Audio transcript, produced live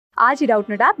आज ही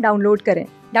Doubtnut app download करें।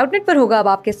 डाउटनट पर होगा अब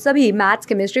आपके सभी मैथ्स,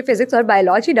 केमिस्ट्री, फिजिक्स और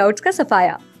बायोलॉजी डाउट्स का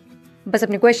सफाया। बस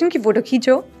अपने क्वेश्चन की फोटो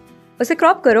खींचो, उसे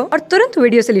क्रॉप करो और तुरंत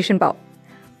वीडियो सोल्यूशन पाओ।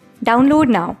 Download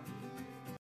now.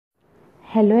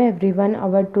 Hello everyone,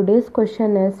 our today's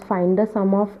question is find the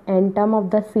sum of n term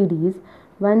of the series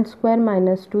 1 square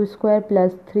minus 2 square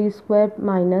plus 3 square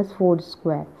minus 4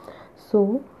 square. So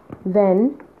when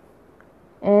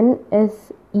n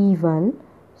is even,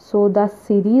 so the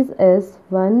series is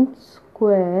 1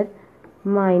 square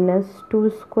minus 2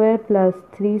 square plus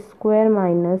 3 square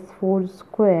minus 4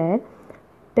 square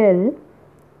till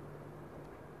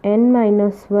n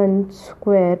minus 1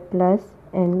 square plus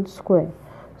n square.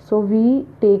 So we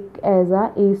take as a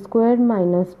square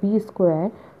minus b square,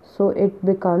 so it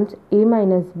becomes a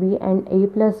minus b and a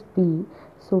plus b.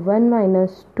 So 1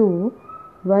 minus 2,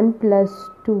 1 plus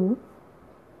 2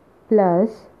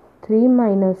 plus 3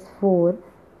 minus 4,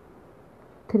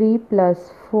 3 plus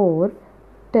 4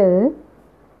 till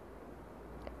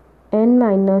n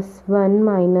minus 1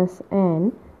 minus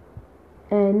n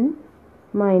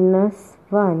minus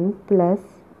 1 plus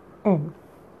n.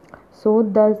 So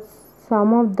the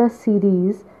sum of the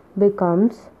series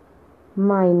becomes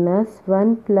minus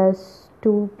 1 plus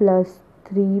 2 plus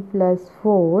 3 plus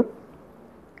 4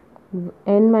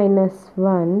 n minus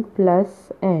 1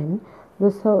 plus n.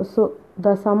 So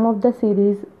the sum of the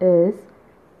series is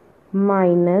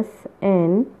minus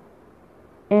n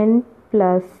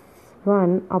plus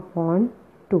 1 upon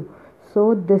 2. So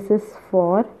this is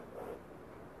for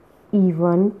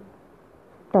even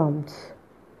terms.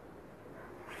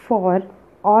 For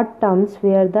odd terms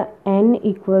where the n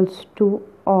equals to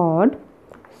odd,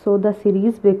 so the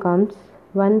series becomes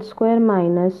 1 square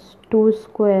minus 2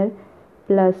 square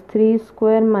plus 3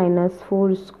 square minus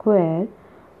 4 square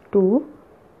 2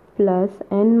 plus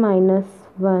n minus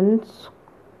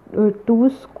 2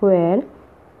 square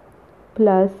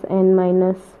plus n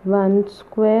minus 1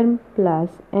 square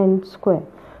plus n square.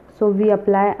 So we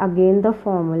apply again the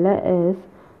formula is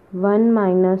 1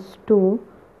 minus 2,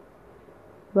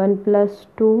 1 plus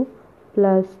 2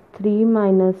 plus 3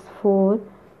 minus 4,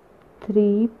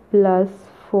 3 plus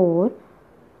 4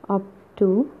 up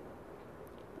to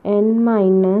n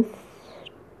minus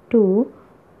 2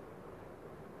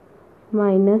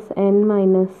 minus n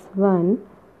minus 1,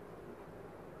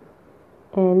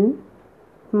 n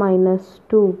minus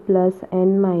 2 plus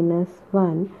n minus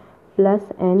 1 plus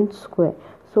n square.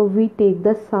 So we take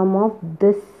the sum of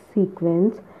this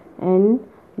sequence and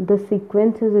the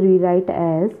sequence is rewrite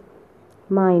as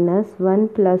minus 1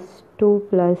 plus 2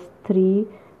 plus 3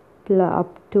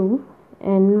 up to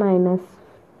n minus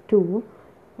 2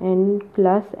 and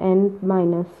plus n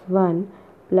minus 1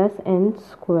 plus n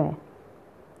square.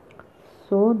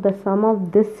 So the sum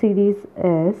of this series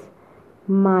is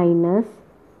minus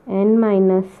n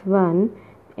minus 1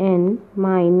 n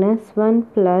minus 1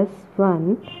 plus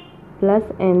 1 plus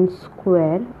n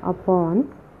square upon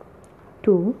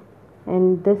 2,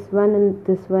 and this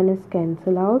one is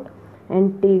cancel out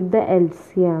and take the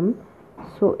LCM,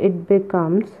 so it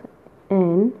becomes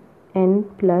n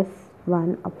plus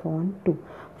 1 upon 2.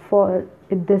 For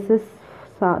this is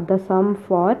the sum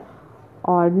for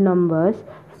odd numbers.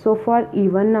 So for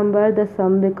even number the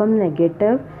sum become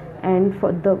negative, and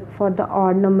for the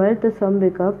odd number the sum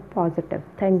become positive.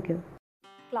 Thank you.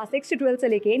 Class 6 से 12 से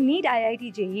लेके NEET,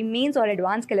 IIT JEE mains और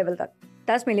advance के level तक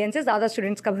 10 million से ज्यादा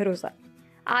students का भरोसा।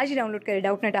 आज ही डाउनलोड करें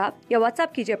डाउटनट ऐप या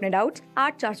व्हाट्सएप कीजिए अपने डाउट्स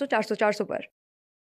 8400 400 400 पर।